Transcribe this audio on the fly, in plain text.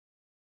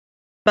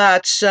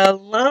But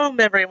shalom,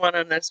 everyone,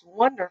 on this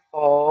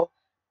wonderful,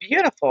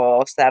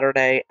 beautiful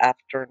Saturday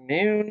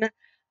afternoon.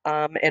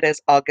 It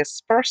is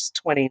August 1st,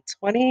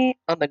 2020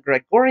 on the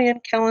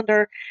Gregorian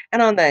calendar,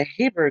 and on the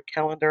Hebrew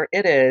calendar,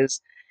 it is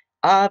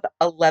Av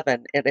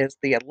 11. It is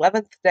the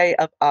 11th day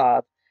of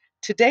Av.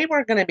 Today,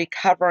 we're going to be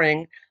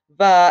covering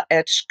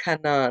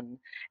Va'etchanan,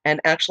 and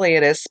actually,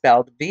 it is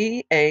spelled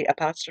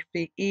Va'Etchanan,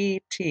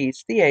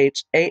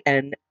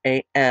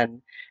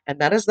 and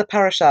that is the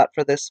Parashat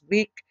for this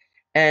week.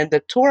 And the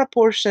Torah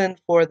portion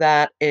for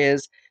that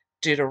is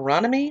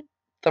Deuteronomy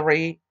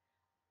 3,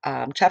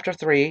 chapter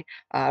 3,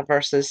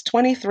 verses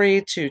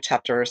 23 to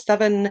chapter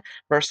 7,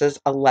 verses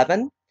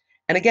 11.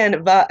 And again,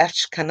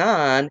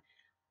 Va'eshkanan,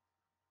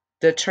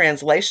 the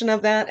translation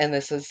of that, and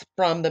this is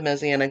from the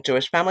Messianic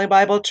Jewish Family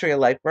Bible, Tree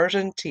of Life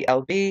Version,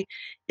 TLV,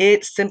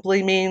 it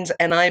simply means,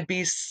 and I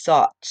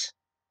besought.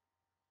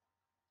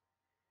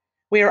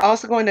 We are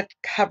also going to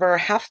cover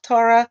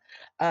Haftarah,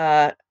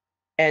 uh,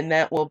 and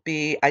that will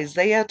be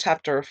Isaiah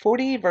chapter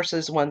 40,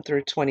 verses 1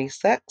 through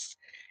 26.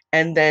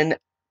 And then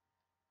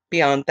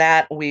beyond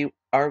that, we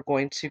are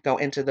going to go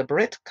into the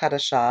Brit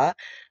Kadashah,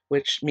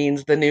 which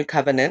means the New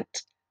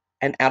Covenant.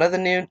 And out of the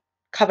New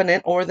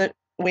Covenant, or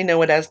we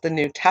know it as the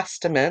New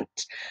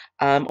Testament,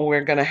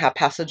 we're going to have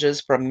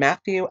passages from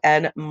Matthew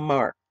and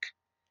Mark.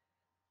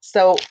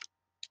 So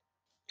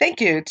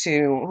thank you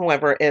to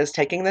whoever is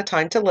taking the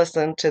time to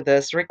listen to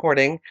this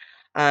recording.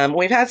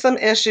 We've had some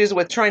issues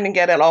with trying to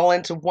get it all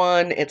into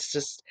one. It's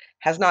just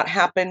has not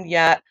happened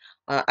yet.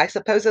 I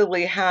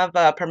supposedly have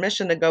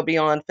permission to go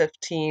beyond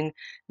 15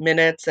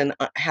 minutes and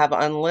have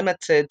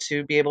unlimited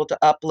to be able to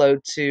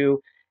upload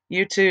to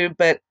YouTube,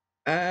 but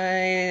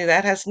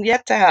that has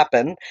yet to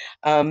happen.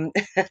 Um,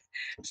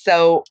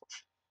 so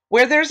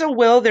where there's a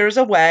will, there's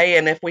a way,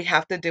 and if we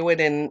have to do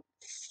it in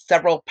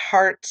several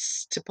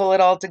parts to pull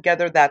it all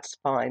together, that's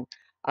fine.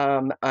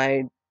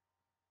 I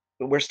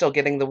We're still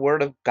getting the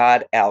word of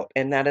God out,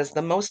 and that is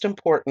the most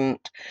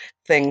important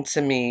thing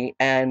to me.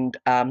 And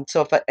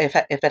so if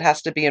it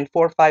has to be in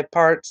 4 or 5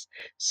 parts,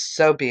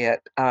 so be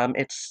it.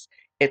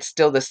 It's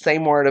still the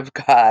same word of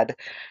God.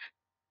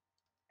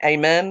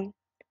 Amen.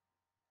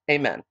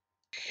 Amen.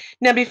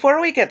 Now,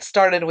 before we get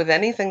started with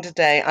anything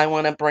today, I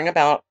want to bring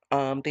about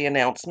the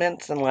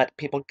announcements and let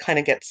people kind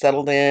of get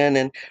settled in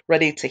and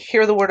ready to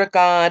hear the Word of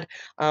God.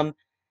 Um,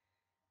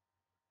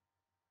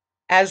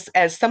 as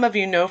some of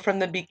you know from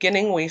the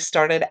beginning, we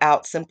started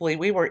out simply,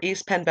 we were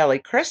East Penn Valley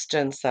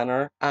Christian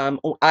Center.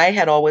 I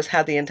had always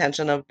had the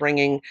intention of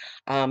bringing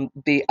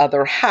the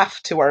other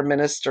half to our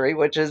ministry,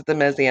 which is the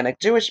Messianic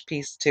Jewish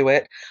piece to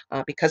it,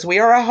 because we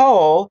are a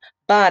whole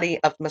body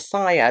of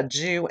Messiah,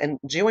 Jew and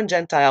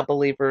Gentile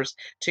believers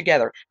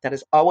together. That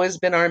has always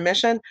been our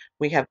mission.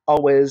 We have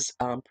always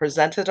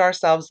presented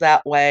ourselves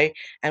that way,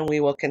 and we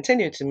will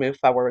continue to move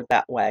forward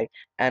that way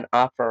and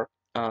offer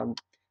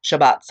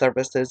Shabbat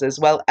services as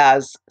well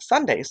as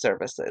Sunday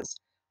services.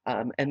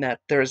 And that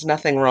there's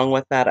nothing wrong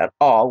with that at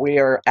all. We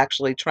are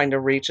actually trying to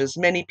reach as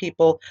many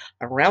people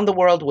around the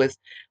world with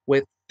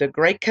the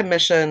Great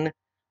Commission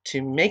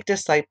to make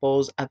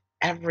disciples of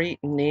every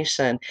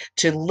nation,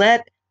 to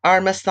let our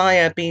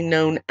Messiah be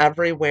known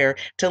everywhere,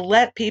 to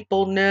let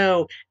people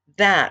know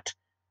that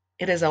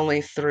it is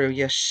only through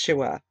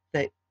Yeshua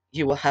that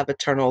you will have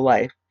eternal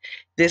life.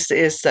 This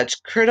is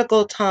such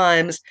critical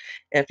times.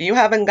 If you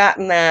haven't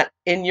gotten that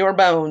in your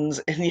bones,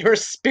 in your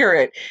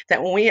spirit,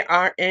 that we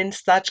are in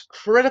such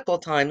critical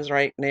times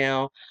right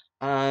now,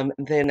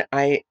 then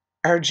I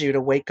urge you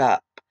to wake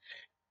up.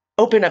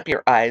 Open up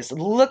your eyes.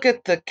 Look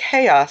at the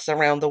chaos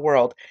around the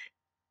world.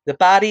 The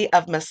body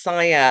of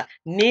Messiah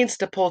needs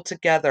to pull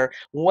together.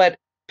 What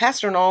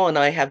Pastor Noel and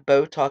I have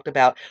both talked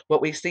about,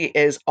 what we see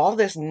is all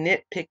this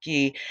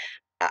nitpicky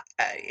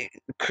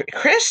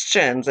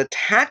Christians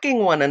attacking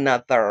one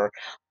another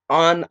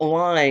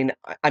online.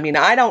 I mean,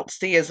 I don't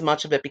see as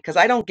much of it because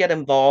I don't get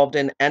involved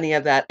in any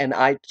of that, and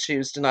I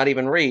choose to not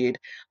even read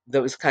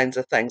those kinds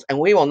of things. And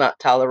we will not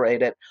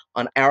tolerate it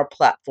on our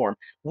platform.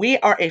 We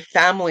are a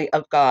family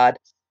of God,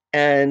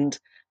 and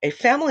a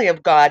family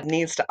of God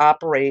needs to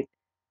operate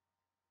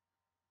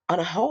on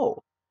a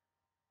whole.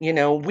 You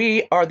know,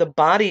 we are the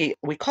body,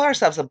 we call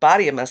ourselves a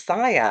body of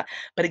Messiah,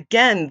 but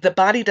again, the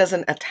body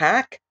doesn't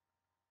attack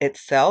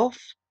itself.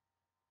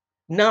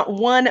 Not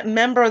one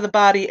member of the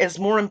body is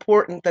more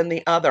important than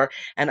the other,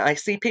 and I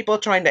see people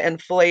trying to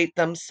inflate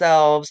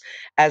themselves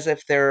as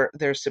if they're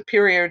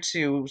superior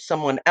to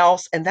someone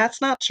else, and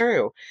that's not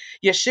true.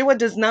 Yeshua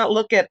does not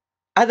look at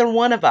either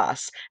one of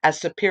us as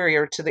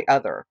superior to the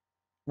other.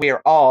 We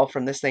are all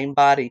from the same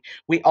body.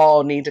 We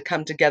all need to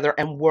come together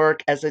and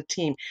work as a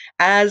team,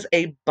 as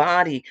a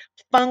body,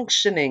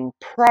 functioning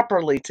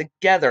properly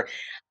together.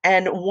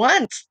 And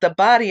once the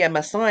body of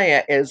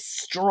Messiah is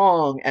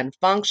strong and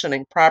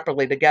functioning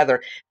properly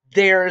together,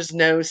 there's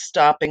no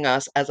stopping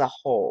us as a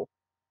whole.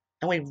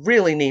 And we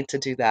really need to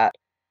do that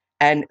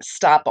and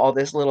stop all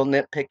this little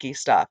nitpicky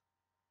stuff.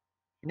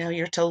 You know,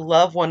 you're to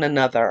love one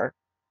another.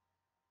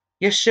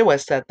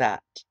 Yeshua said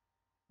that.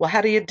 Well,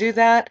 how do you do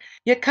that?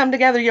 You come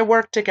together, you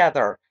work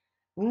together.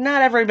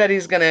 Not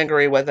everybody's going to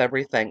agree with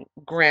everything,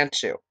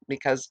 grant you,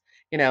 because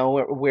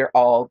we're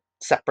all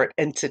separate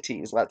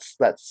entities. Let's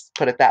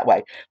put it that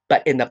way.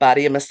 But in the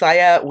body of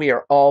Messiah, we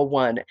are all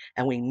one,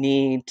 and we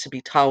need to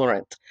be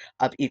tolerant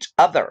of each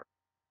other.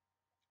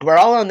 We're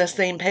all on the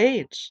same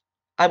page.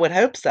 I would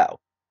hope so.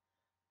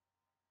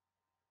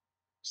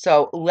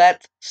 So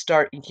let's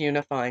start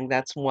unifying.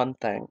 That's one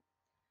thing.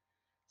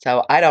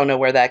 So I don't know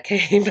where that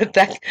came, but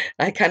that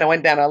I kind of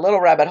went down a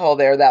little rabbit hole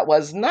there that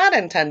was not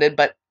intended,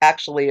 but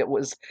actually it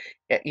was,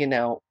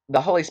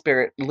 the Holy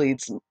Spirit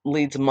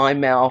leads my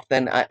mouth,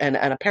 and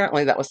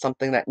apparently that was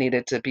something that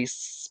needed to be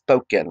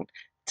spoken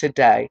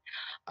today.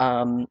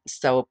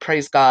 So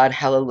praise God,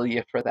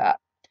 hallelujah for that.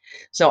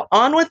 So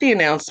on with the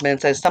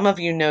announcements. As some of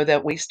you know,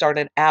 that we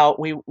started out,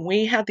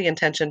 we had the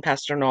intention,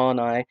 Pastor Noel and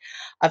I,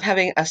 of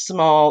having a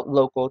small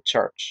local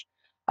church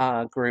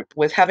group,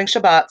 with having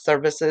Shabbat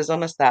services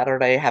on a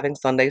Saturday, having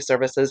Sunday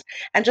services,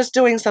 and just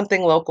doing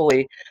something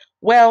locally.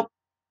 Well,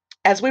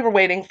 as we were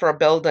waiting for a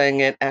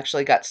building, it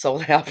actually got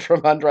sold out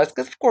from under us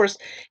because, of course,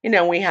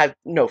 we had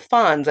no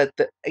funds at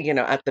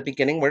the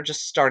beginning. We're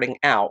just starting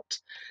out,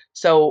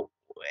 so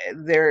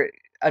there.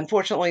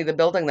 Unfortunately, the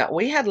building that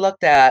we had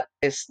looked at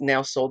is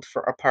now sold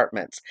for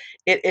apartments.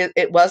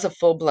 It was a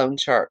full blown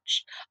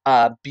church,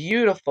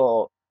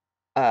 beautiful.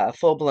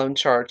 Full blown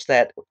church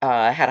that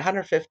had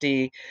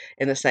 150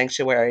 in the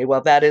sanctuary.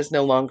 Well, that is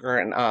no longer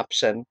an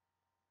option.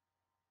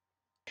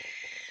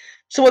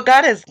 So what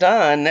God has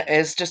done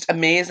is just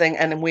amazing,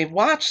 and we've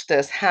watched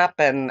this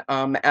happen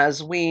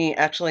as we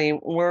actually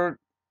were,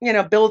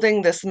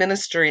 building this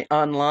ministry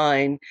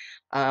online.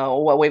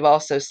 What we've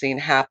also seen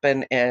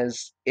happen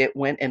is it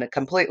went in a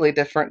completely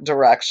different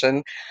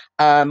direction.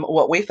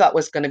 What we thought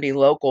was going to be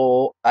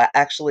local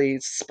actually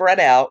spread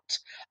out.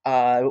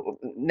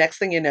 Next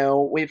thing you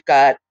know, we've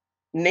got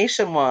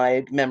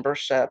nationwide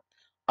membership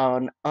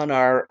on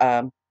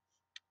our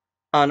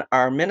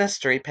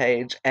ministry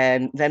page,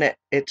 and then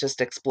it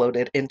just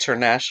exploded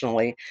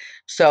internationally.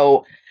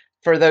 So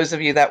for those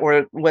of you that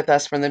were with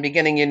us from the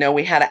beginning,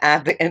 we had to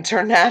add the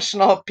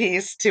international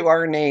piece to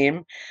our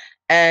name.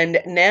 And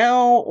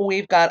now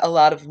we've got a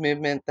lot of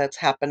movement that's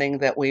happening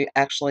that we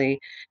actually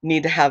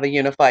need to have a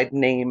unified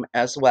name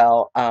as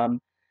well.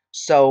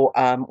 So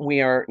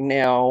we are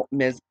now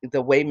the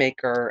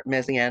Waymaker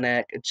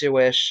Messianic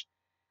Jewish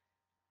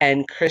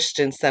and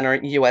Christian Center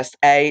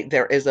USA.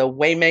 There is a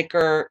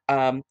Waymaker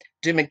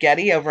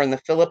Dumagetti over in the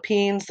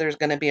Philippines. There's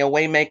going to be a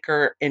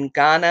Waymaker in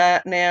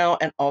Ghana now,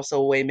 and also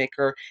a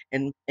Waymaker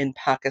in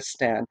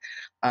Pakistan.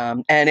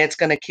 And it's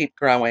going to keep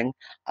growing.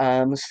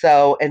 And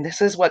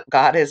this is what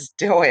God is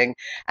doing,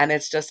 and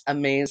it's just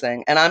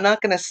amazing. And I'm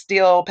not going to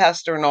steal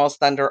Pastor Noel's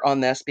thunder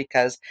on this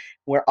because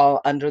we're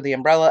all under the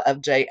umbrella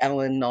of J.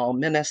 Ellen Noel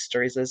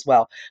Ministries as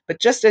well. But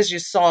just as you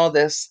saw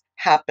this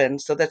happen,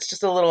 so that's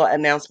just a little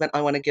announcement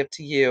I want to give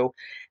to you.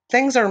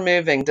 Things are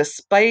moving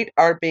despite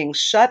our being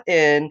shut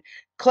in,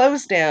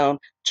 closed down,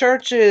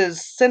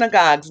 churches,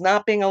 synagogues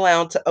not being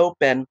allowed to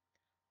open.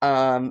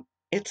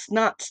 It's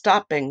not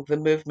stopping the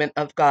movement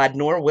of God,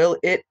 nor will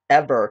it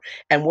ever.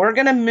 And we're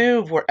going to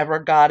move wherever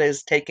God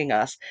is taking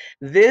us.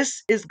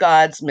 This is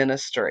God's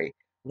ministry.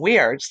 We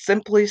are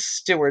simply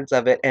stewards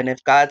of it. And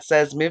if God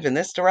says move in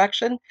this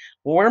direction,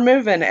 we're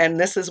moving, and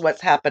this is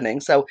what's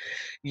happening. So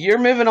you're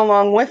moving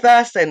along with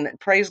us, and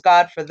praise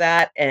God for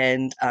that.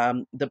 And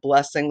the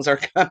blessings are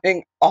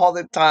coming all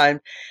the time.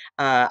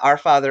 Our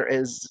Father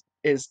is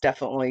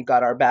definitely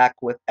got our back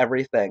with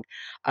everything.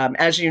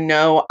 As you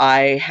know,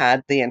 I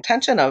had the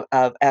intention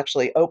of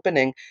actually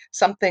opening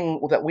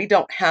something that we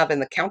don't have in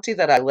the county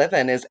that I live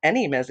in, is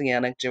any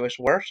Messianic Jewish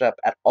worship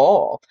at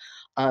all.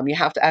 You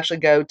have to actually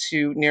go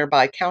to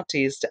nearby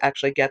counties to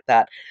actually get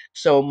that.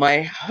 So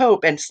my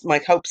hope, and my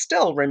hope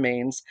still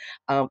remains,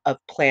 of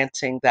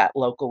planting that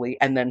locally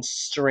and then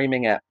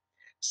streaming it.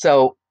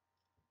 So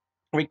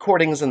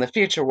recordings in the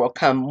future will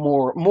come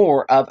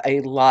more of a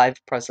live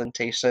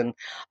presentation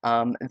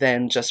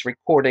than just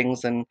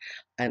recordings and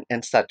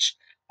such.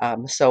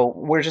 So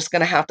we're just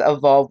going to have to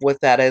evolve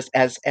with that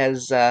as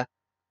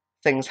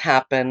things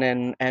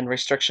happen and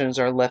restrictions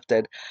are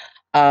lifted.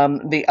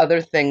 The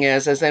other thing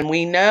is, and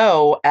we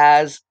know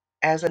as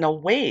an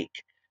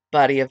awake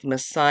body of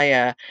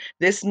Messiah,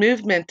 this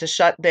movement to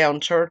shut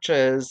down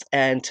churches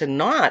and to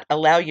not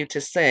allow you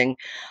to sing,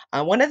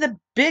 one of the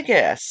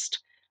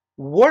biggest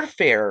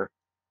warfare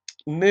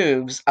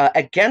moves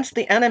against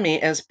the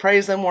enemy is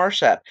praise and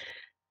worship,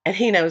 and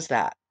he knows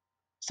that.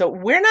 So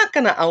we're not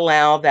going to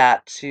allow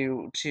that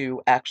to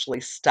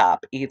actually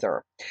stop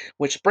either,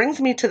 which brings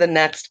me to the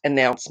next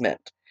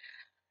announcement.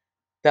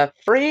 The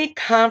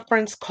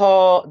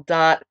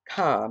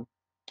freeconferencecall.com,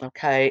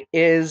 okay,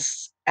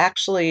 is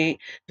actually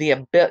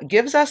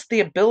gives us the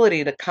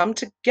ability to come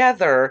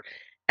together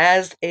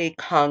as a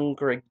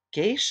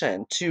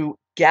congregation, to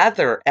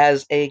gather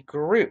as a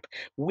group.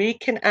 We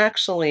can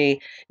actually,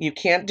 you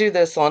can't do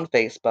this on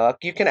Facebook.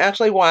 You can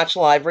actually watch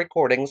live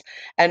recordings,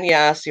 and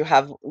yes, you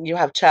have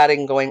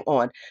chatting going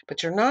on,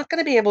 but you're not going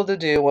to be able to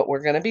do what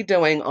we're going to be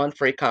doing on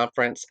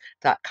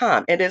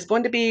freeconference.com. It is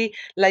going to be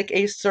like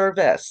a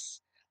service.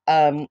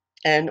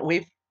 And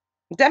we've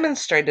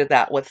demonstrated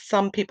that with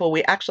some people.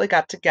 We actually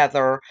got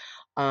together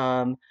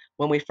when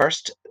we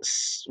first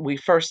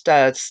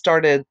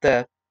started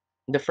the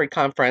free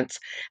conference,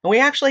 and we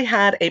actually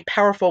had a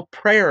powerful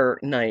prayer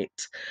night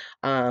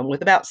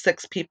with about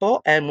 6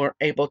 people, and we're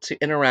able to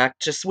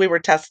interact. Just we were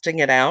testing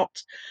it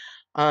out.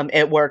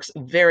 It works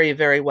very,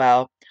 very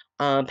well.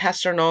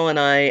 Pastor Noel and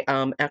I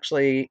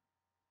actually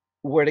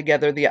were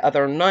together the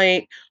other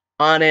night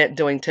on it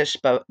doing Tish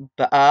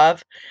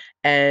B'Av,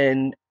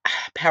 and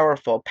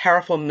powerful,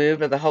 powerful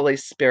move of the Holy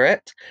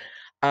Spirit.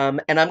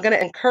 And I'm going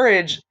to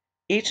encourage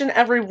each and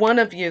every one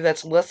of you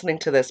that's listening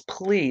to this,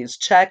 please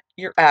check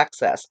your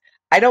access.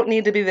 I don't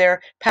need to be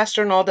there.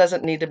 Pastor Noel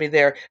doesn't need to be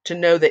there to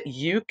know that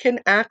you can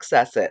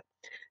access it.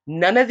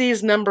 None of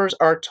these numbers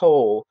are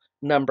toll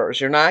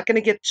numbers. You're not going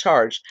to get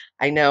charged.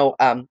 I know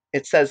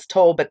it says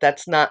toll, but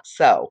that's not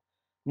so.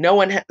 No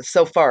one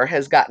so far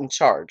has gotten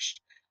charged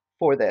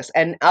for this,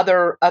 and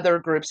other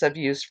groups have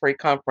used free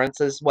conference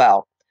as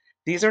well.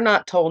 These are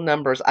not toll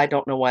numbers. I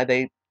don't know why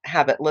they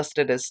have it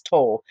listed as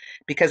toll,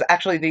 because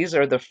actually these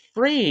are the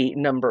free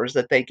numbers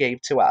that they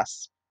gave to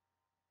us.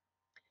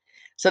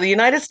 So the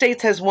United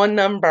States has one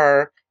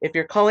number. If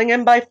you're calling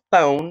in by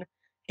phone,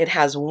 it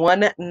has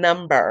one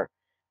number.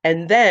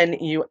 And then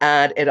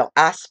it'll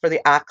ask for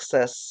the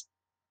access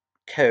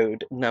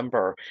code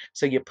number.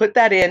 So you put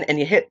that in and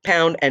you hit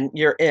pound and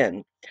you're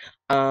in.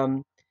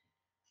 Um,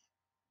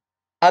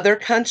 Other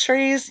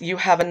countries, you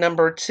have a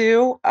number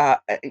two,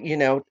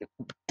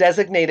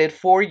 designated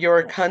for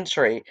your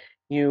country.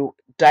 You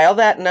dial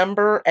that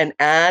number and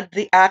add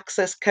the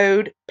access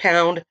code,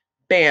 pound,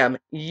 bam,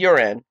 you're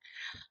in.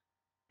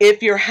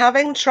 If you're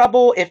having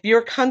trouble, if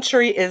your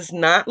country is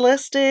not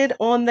listed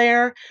on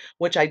there,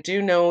 which I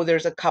do know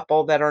there's a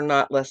couple that are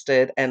not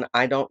listed, and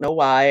I don't know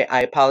why.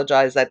 I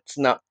apologize. That's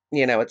not,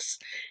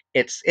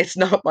 it's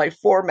not my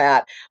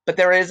format, but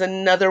there is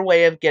another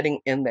way of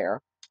getting in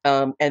there.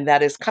 And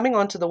that is coming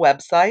onto the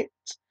website.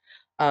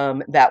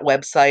 That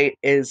website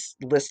is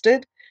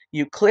listed.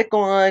 You click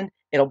on,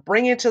 it'll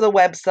bring you to the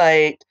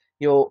website.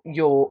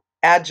 You'll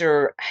add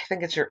I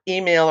think it's your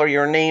email or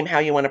your name, how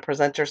you want to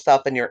present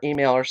yourself in your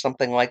email or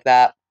something like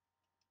that.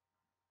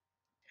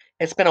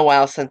 It's been a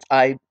while since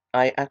I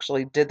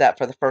actually did that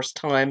for the first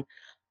time.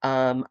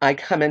 I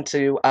come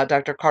into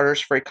Dr.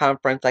 Carter's free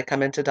conference. I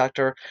come into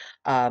Dr.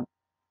 Um,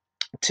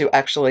 to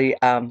actually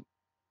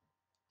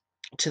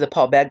to the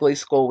Paul Begley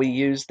School. We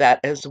use that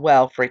as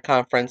well, free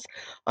conference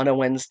on a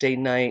Wednesday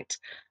night.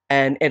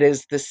 And it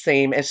is the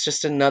same, it's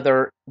just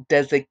another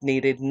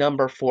designated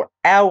number for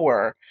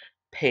our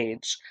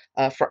page,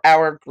 for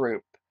our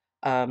group.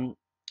 Um,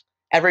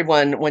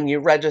 Everyone, when you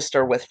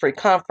register with free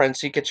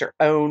conference, you get your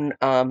own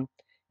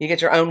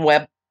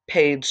web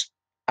page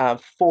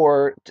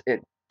for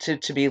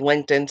to be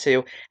linked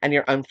into, and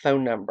your own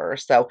phone number.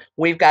 So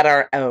we've got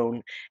our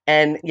own.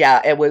 And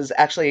yeah, it was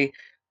actually,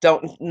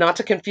 don't, not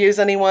to confuse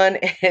anyone,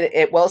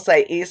 it will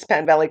say East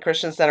Penn Valley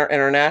Christian Center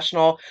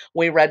International.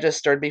 We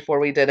registered before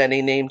we did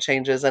any name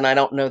changes, and I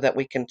don't know that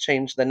we can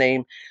change the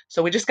name.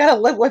 So we just got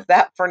to live with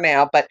that for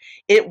now, but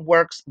it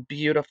works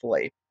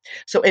beautifully.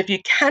 So if you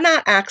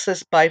cannot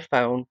access by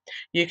phone,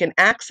 you can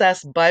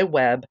access by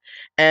web.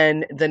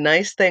 And the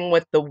nice thing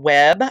with the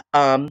web,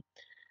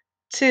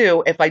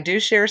 too, if I do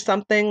share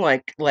something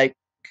like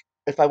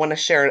if I want to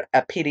share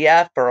a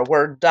PDF or a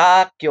Word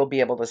doc, you'll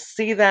be able to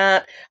see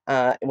that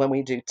when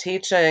we do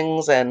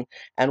teachings and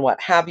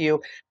what have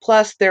you.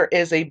 Plus, there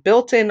is a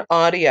built-in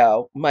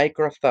audio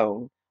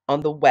microphone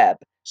on the web,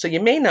 so you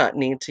may not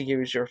need to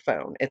use your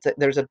phone.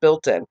 There's a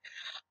built-in.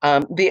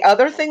 The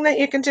other thing that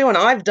you can do, and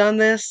I've done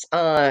this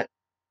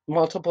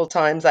multiple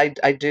times, I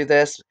do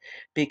this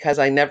because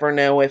I never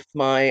know if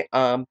my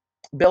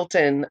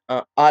built-in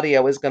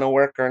audio is going to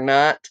work or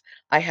not.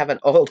 I have an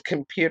old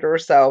computer,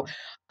 so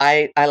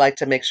I like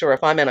to make sure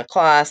if I'm in a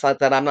class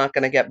that I'm not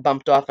going to get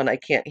bumped off and I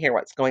can't hear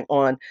what's going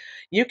on.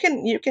 You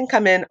can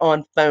come in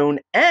on phone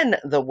and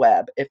the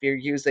web if you're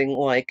using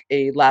like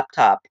a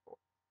laptop.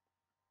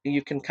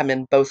 You can come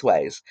in both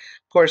ways.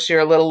 Of course,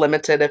 you're a little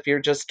limited if you're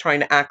just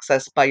trying to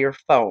access by your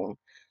phone.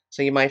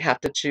 So you might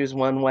have to choose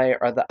one way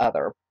or the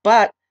other.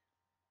 But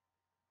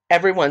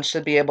everyone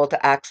should be able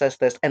to access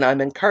this. And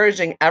I'm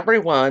encouraging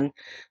everyone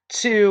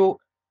to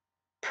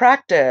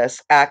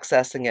practice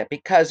accessing it,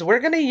 because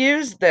we're going to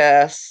use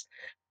this,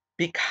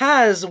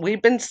 because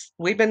we've been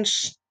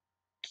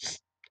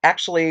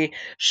actually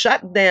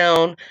shut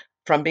down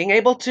from being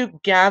able to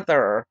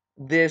gather.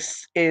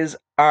 This is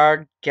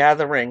our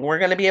gathering. We're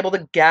going to be able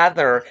to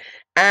gather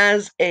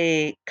as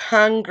a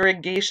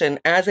congregation,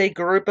 as a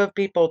group of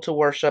people to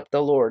worship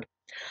the Lord.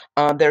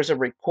 There's a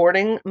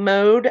recording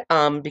mode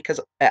because,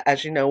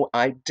 as you know,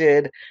 I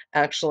did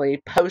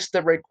actually post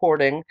the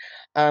recording.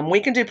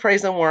 We can do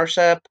praise and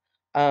worship.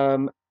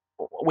 Um,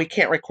 we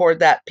can't record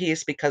that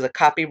piece because of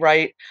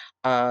copyright,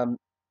 um,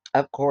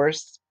 of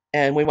course,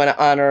 and we want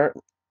to honor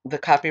the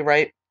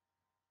copyright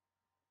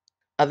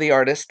of the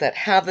artists that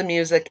have the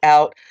music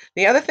out.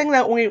 The other thing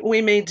that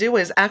we may do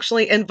is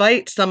actually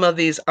invite some of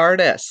these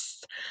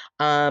artists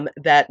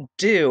that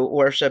do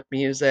worship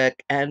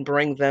music and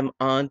bring them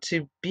on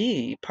to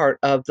be part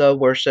of the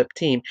worship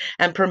team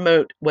and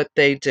promote what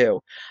they do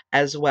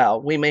as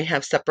well. We may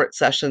have separate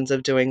sessions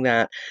of doing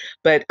that,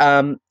 but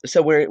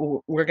so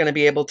we're going to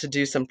be able to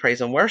do some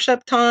praise and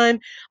worship time.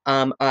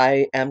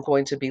 I am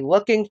going to be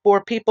looking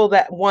for people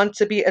that want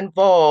to be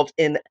involved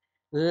in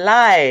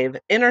live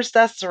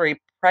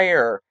intercessory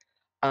prayer.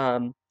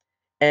 And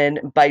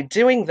by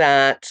doing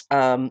that,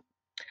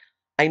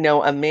 I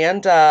know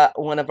Amanda,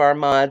 one of our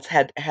mods,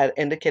 had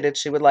indicated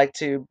she would like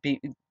to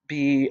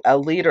be a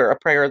leader, a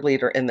prayer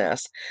leader in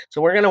this.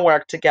 So we're going to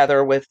work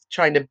together with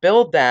trying to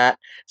build that.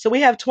 So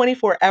we have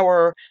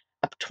 24-hour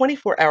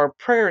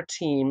prayer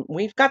team.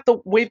 We've got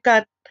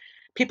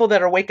people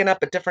that are waking up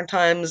at different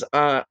times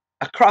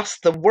across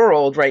the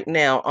world right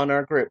now on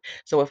our group.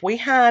 So if we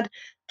had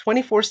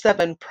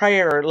 24/7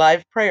 prayer,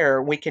 live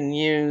prayer, we can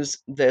use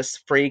this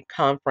free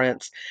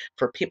conference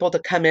for people to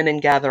come in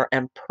and gather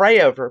and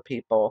pray over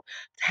people,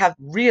 to have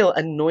real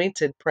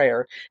anointed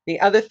prayer.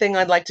 The other thing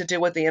I'd like to do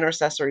with the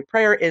intercessory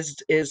prayer is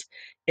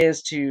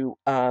to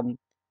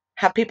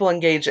have people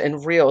engage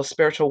in real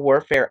spiritual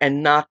warfare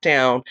and knock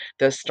down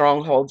the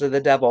strongholds of the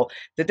devil.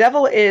 The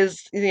devil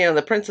is,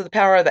 the prince of the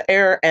power of the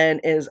air,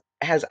 and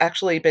has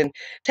actually been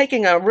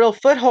taking a real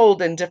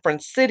foothold in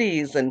different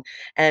cities and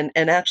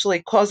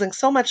actually causing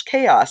so much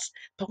chaos.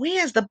 But we,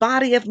 as the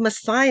body of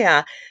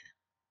Messiah,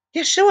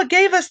 Yeshua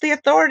gave us the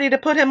authority to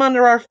put him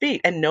under our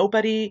feet, and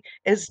nobody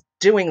is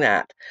doing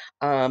that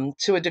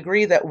to a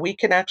degree that we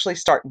can actually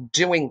start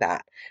doing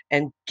that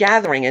and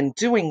gathering and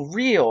doing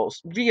real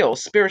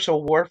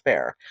spiritual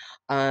warfare,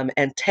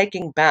 and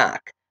taking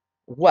back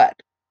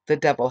what the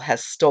devil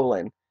has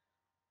stolen,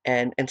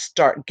 and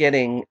start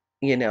getting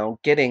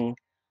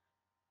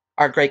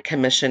our Great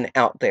Commission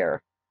out there,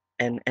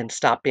 and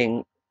stop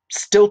being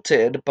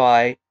stilted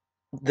by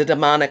the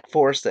demonic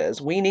forces.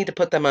 We need to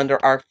put them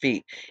under our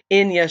feet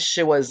in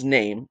Yeshua's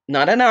name,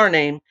 not in our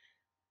name,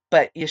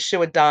 but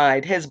Yeshua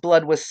died. His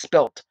blood was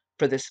spilt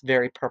for this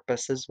very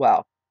purpose as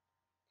well.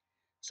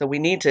 So we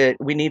need to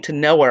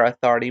know our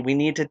authority. We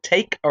need to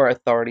take our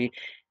authority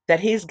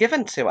that he's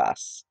given to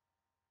us.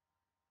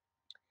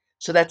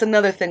 So that's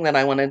another thing that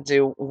I want to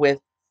do with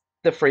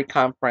the free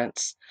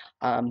conference,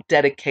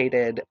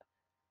 dedicated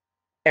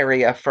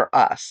area for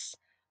us.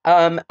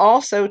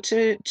 Also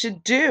to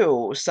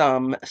do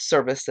some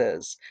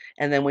services,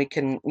 and then we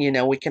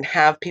can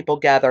have people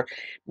gather.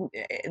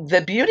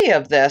 The beauty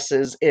of this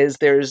is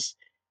there's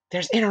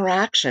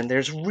interaction,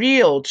 there's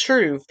real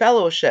true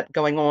fellowship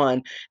going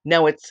on.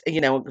 No, it's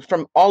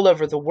from all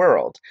over the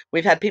world.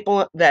 We've had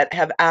people that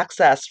have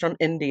access from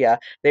India.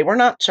 They were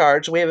not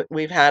charged.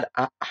 We've had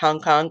Hong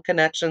Kong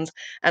connections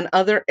and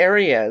other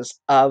areas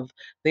of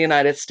the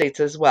United States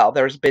as well.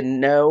 There's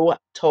been no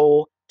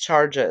toll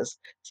charges.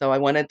 So I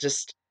want to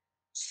just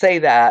say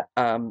that,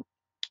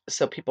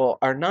 so people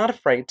are not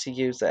afraid to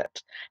use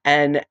it.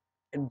 And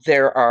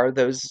there are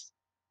those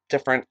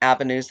different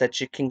avenues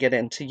that you can get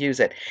in to use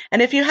it.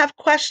 And if you have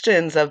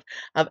questions of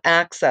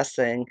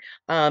accessing,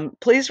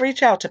 please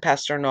reach out to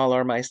Pastor Noll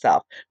or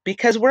myself,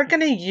 because we're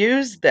going to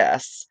use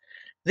this.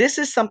 This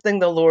is something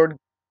the Lord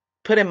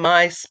put in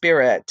my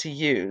spirit to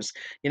use.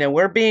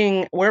 We're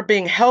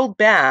being held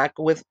back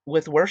with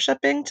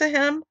worshiping to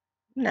Him.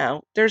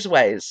 No, there's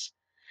ways.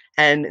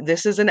 And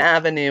this is an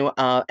avenue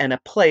and a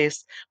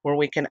place where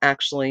we can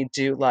actually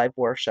do live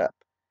worship.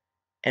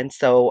 And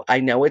so I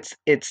know it's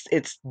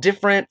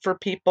different for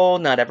people.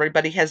 Not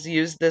everybody has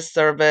used this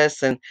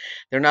service, and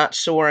they're not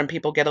sure, and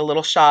people get a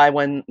little shy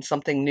when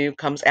something new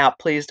comes out.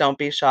 Please don't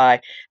be shy.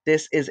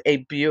 This is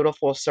a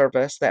beautiful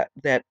service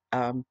that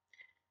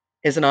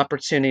is an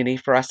opportunity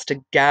for us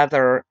to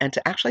gather and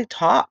to actually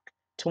talk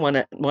to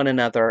one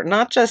another,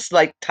 not just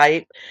like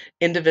type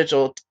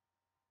individual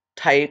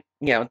type,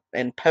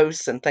 and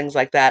posts and things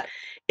like that.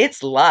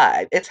 It's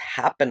live. It's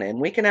happening.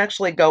 We can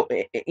actually go,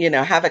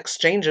 have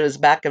exchanges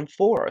back and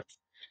forth.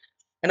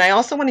 And I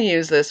also want to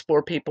use this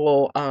for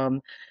people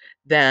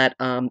that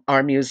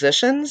are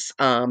musicians.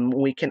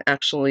 We can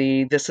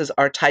actually, this is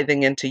our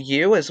tithing into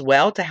you as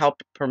well to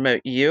help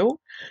promote you.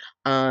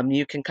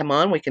 You can come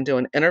on, we can do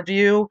an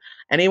interview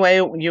any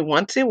way you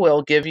want to.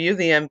 We'll give you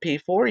the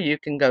MP4. You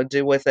can go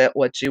do with it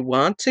what you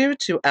want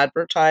to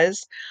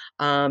advertise.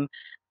 Um,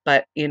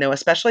 but,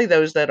 especially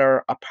those that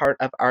are a part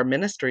of our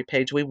ministry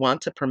page, we want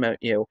to promote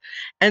you.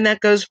 And that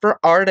goes for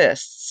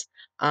artists.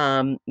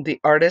 The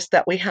artists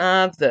that we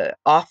have, the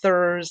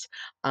authors,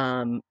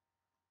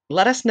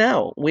 let us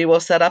know. We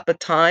will set up a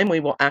time. We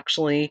will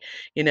actually,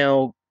 you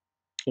know,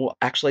 we'll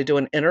actually do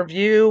an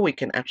interview. We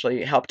can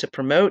actually help to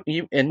promote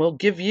you, and we'll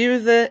give you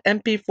the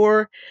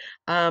MP4.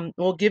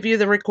 We'll give you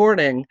the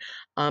recording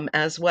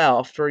as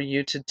well for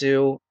you to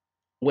do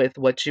with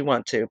what you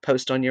want to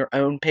post on your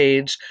own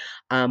page.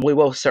 We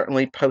will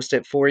certainly post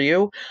it for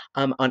you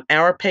on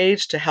our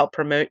page to help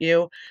promote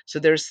you. So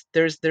there's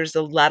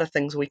a lot of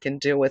things we can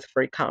do with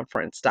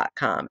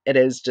freeconference.com. It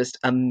is just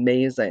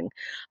amazing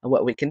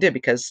what we can do,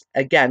 because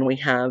again, we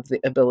have the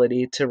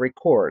ability to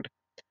record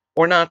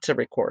or not to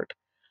record.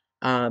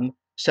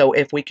 So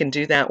if we can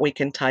do that, we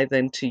can tithe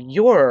into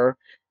your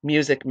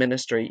music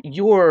ministry,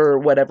 your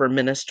whatever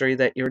ministry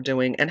that you're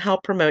doing, and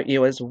help promote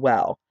you as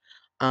well.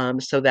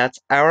 So that's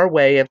our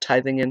way of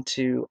tithing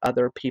into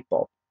other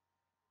people.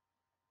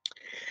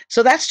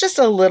 So that's just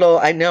a little,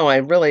 I know I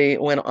really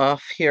went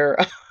off here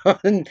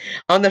on,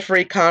 on the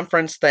free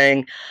conference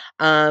thing.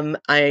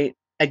 I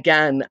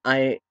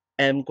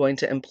am going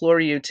to implore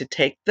you to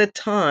take the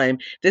time.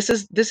 This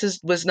is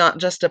was not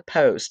just a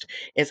post.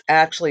 It's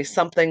actually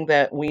something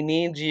that we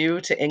need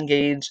you to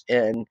engage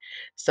in.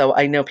 So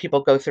I know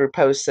people go through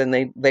posts and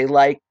they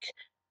like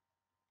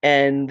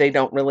and they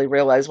don't really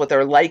realize what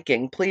they're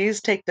liking.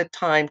 Please take the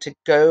time to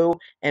go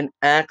and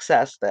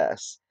access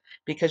this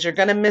because you're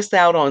going to miss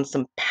out on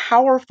some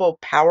powerful,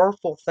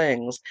 powerful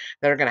things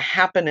that are going to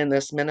happen in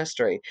this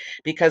ministry.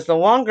 Because the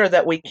longer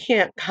that we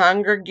can't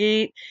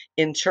congregate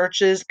in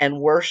churches and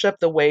worship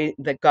the way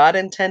that God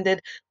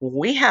intended,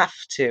 we have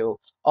to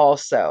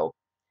also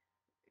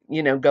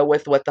go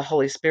with what the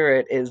Holy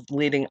Spirit is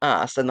leading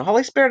us. And the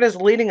Holy Spirit is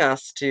leading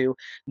us to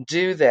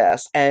do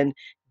this and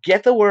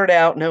get the word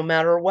out no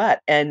matter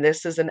what. And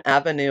this is an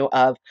avenue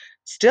of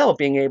still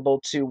being able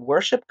to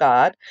worship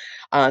God,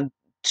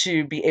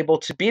 to be able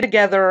to be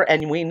together.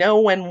 And we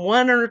know when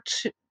one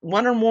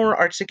or more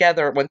are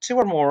together, when two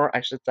or more,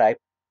 I should say,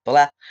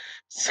 blah,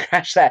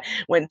 scratch that.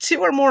 When two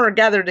or more are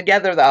gathered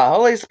together, the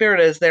Holy Spirit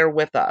is there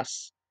with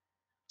us.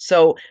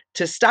 So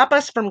to stop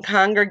us from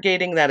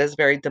congregating, that is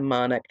very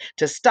demonic.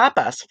 To stop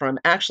us from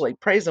actually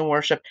praise and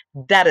worship,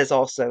 that is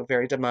also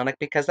very demonic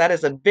because that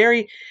is a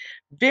very,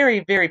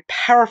 very, very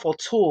powerful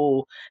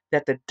tool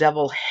that the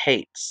devil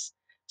hates.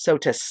 So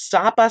to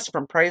stop us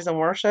from praise and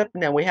worship,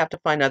 no, we have to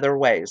find other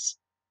ways.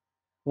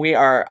 We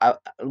are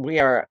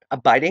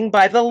abiding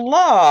by the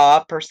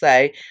law per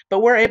se,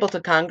 but we're able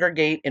to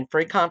congregate in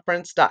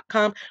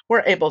freeconference.com.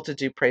 We're able to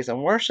do praise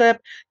and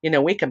worship.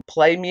 We can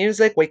play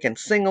music, we can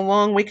sing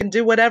along, we can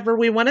do whatever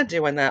we want to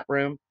do in that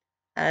room,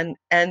 and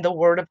the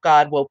word of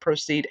God will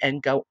proceed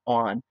and go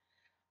on.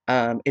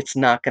 It's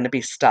not going to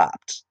be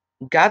stopped.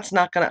 God's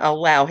not going to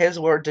allow his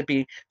word to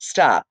be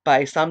stopped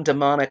by some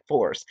demonic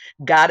force.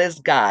 God is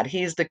God.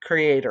 He's the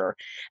creator.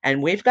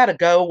 And we've got to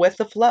go with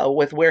the flow,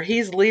 with where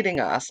he's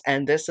leading us.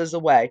 And this is the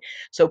way.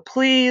 So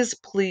please,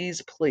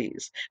 please,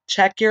 please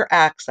check your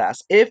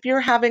access. If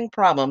you're having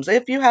problems,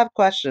 if you have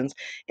questions,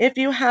 if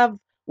you have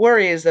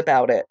worries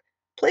about it,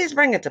 please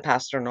bring it to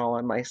Pastor Noel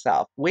and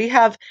myself. We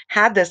have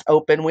had this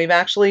open. We've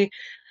actually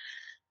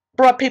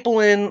brought people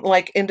in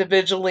like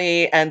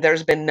individually and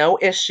there's been no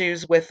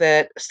issues with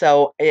it.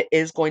 So it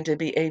is going to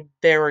be a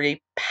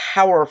very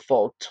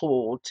powerful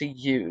tool to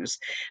use.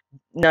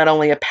 Not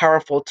only a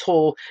powerful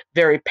tool,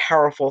 very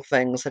powerful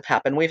things have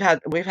happened. We've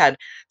had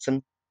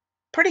some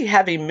pretty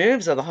heavy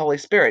moves of the Holy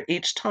Spirit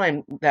each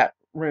time that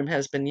room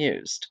has been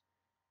used.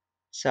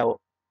 So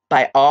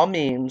by all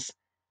means,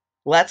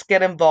 let's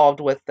get involved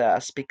with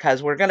this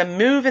because we're going to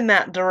move in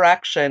that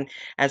direction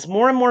as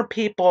more and more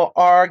people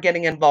are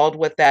getting involved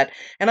with that.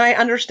 And I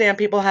understand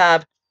people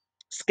have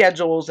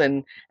schedules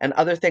and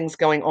other things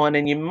going on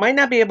and you might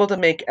not be able to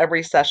make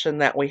every session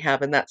that we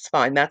have, and that's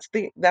fine. That's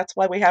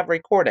why we have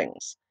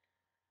recordings.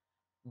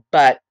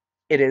 But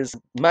it is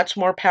much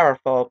more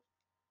powerful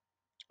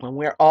when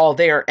we're all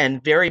there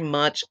and very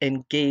much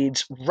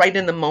engaged right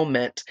in the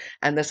moment,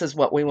 and this is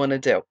what we want to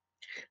do.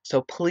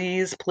 So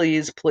please,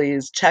 please,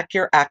 please check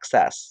your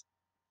access.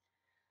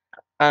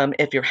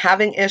 If you're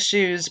having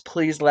issues,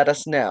 please let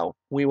us know.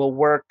 We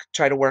will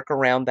try to work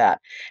around that.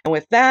 And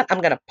with that,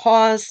 I'm going to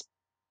pause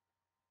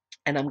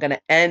and I'm going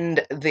to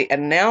end the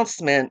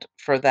announcement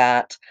for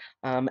that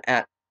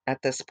at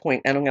this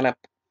point. And I'm going to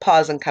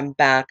pause and come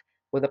back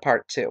with a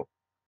part two.